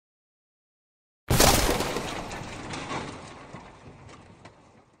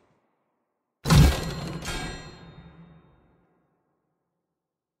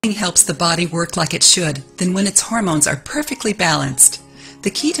Nothing helps the body work like it should than when its hormones are perfectly balanced. The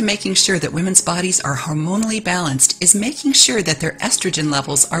key to making sure that women's bodies are hormonally balanced is making sure that their estrogen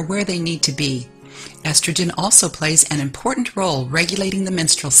levels are where they need to be. Estrogen also plays an important role regulating the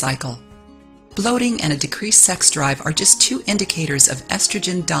menstrual cycle. Bloating and a decreased sex drive are just two indicators of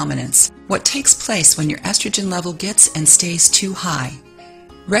estrogen dominance, what takes place when your estrogen level gets and stays too high.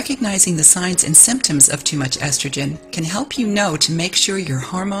 Recognizing the signs and symptoms of too much estrogen can help you know to make sure your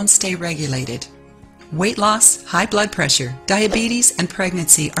hormones stay regulated. Weight loss, high blood pressure, diabetes, and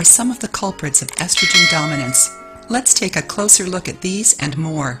pregnancy are some of the culprits of estrogen dominance. Let's take a closer look at these and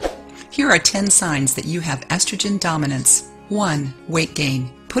more. Here are 10 signs that you have estrogen dominance. 1. Weight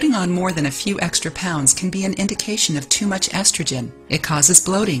gain. Putting on more than a few extra pounds can be an indication of too much estrogen. It causes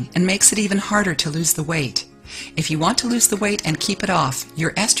bloating and makes it even harder to lose the weight. If you want to lose the weight and keep it off,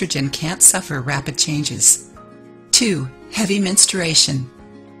 your estrogen can't suffer rapid changes. 2. Heavy menstruation.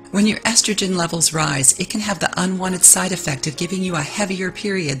 When your estrogen levels rise, it can have the unwanted side effect of giving you a heavier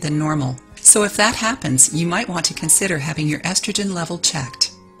period than normal. So if that happens, you might want to consider having your estrogen level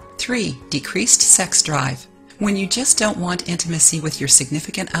checked. 3. Decreased sex drive. When you just don't want intimacy with your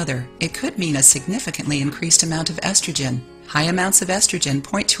significant other, it could mean a significantly increased amount of estrogen. High amounts of estrogen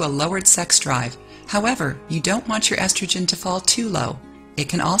point to a lowered sex drive. However, you don't want your estrogen to fall too low. It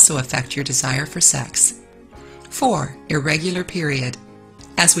can also affect your desire for sex. 4. Irregular period.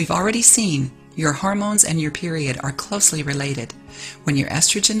 As we've already seen, your hormones and your period are closely related. When your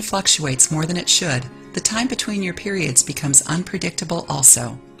estrogen fluctuates more than it should, the time between your periods becomes unpredictable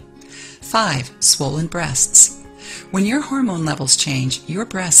also. 5. Swollen breasts. When your hormone levels change, your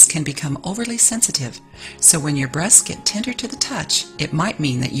breasts can become overly sensitive. So when your breasts get tender to the touch, it might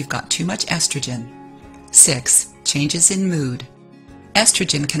mean that you've got too much estrogen. 6. Changes in mood.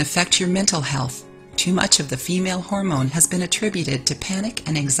 Estrogen can affect your mental health. Too much of the female hormone has been attributed to panic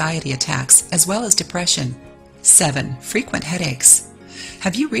and anxiety attacks, as well as depression. 7. Frequent headaches.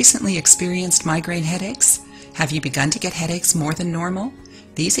 Have you recently experienced migraine headaches? Have you begun to get headaches more than normal?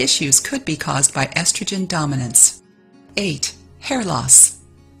 These issues could be caused by estrogen dominance. 8. Hair loss.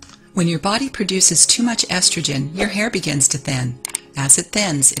 When your body produces too much estrogen, your hair begins to thin. As it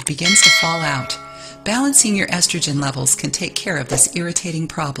thins, it begins to fall out. Balancing your estrogen levels can take care of this irritating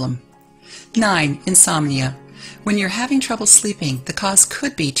problem. 9. Insomnia. When you're having trouble sleeping, the cause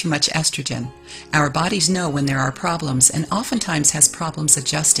could be too much estrogen. Our bodies know when there are problems and oftentimes has problems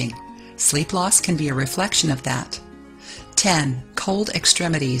adjusting. Sleep loss can be a reflection of that. 10. Cold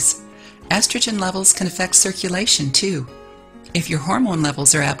extremities. Estrogen levels can affect circulation too. If your hormone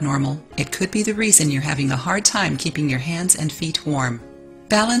levels are abnormal, it could be the reason you're having a hard time keeping your hands and feet warm.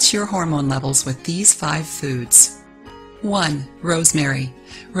 Balance your hormone levels with these 5 foods. 1. Rosemary.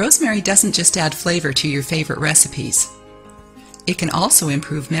 Rosemary doesn't just add flavor to your favorite recipes. It can also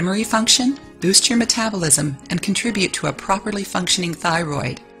improve memory function, boost your metabolism, and contribute to a properly functioning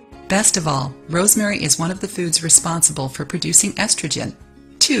thyroid. Best of all, rosemary is one of the foods responsible for producing estrogen.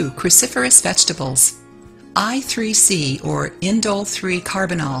 2. Cruciferous vegetables. I3C, or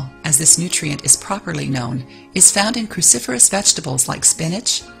indole-3-carbinol, as this nutrient is properly known, is found in cruciferous vegetables like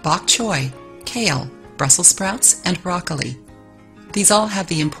spinach, bok choy, kale, Brussels sprouts, and broccoli. These all have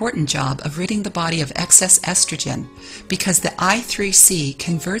the important job of ridding the body of excess estrogen because the I3C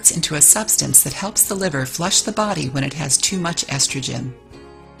converts into a substance that helps the liver flush the body when it has too much estrogen.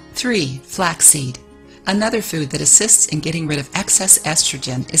 3. Flaxseed. Another food that assists in getting rid of excess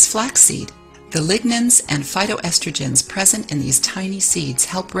estrogen is flaxseed. The lignans and phytoestrogens present in these tiny seeds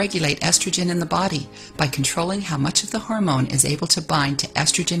help regulate estrogen in the body by controlling how much of the hormone is able to bind to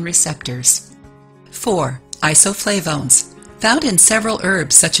estrogen receptors. 4. Isoflavones. Found in several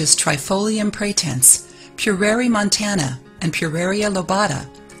herbs such as Trifolium pratense, Pureria montana, and Pureria lobata,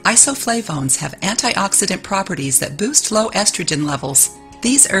 isoflavones have antioxidant properties that boost low estrogen levels.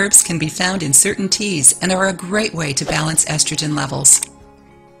 These herbs can be found in certain teas and are a great way to balance estrogen levels.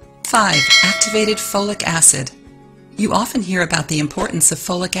 5. Activated folic acid. You often hear about the importance of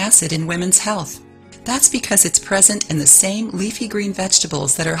folic acid in women's health. That's because it's present in the same leafy green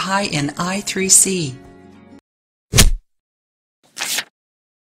vegetables that are high in I3C.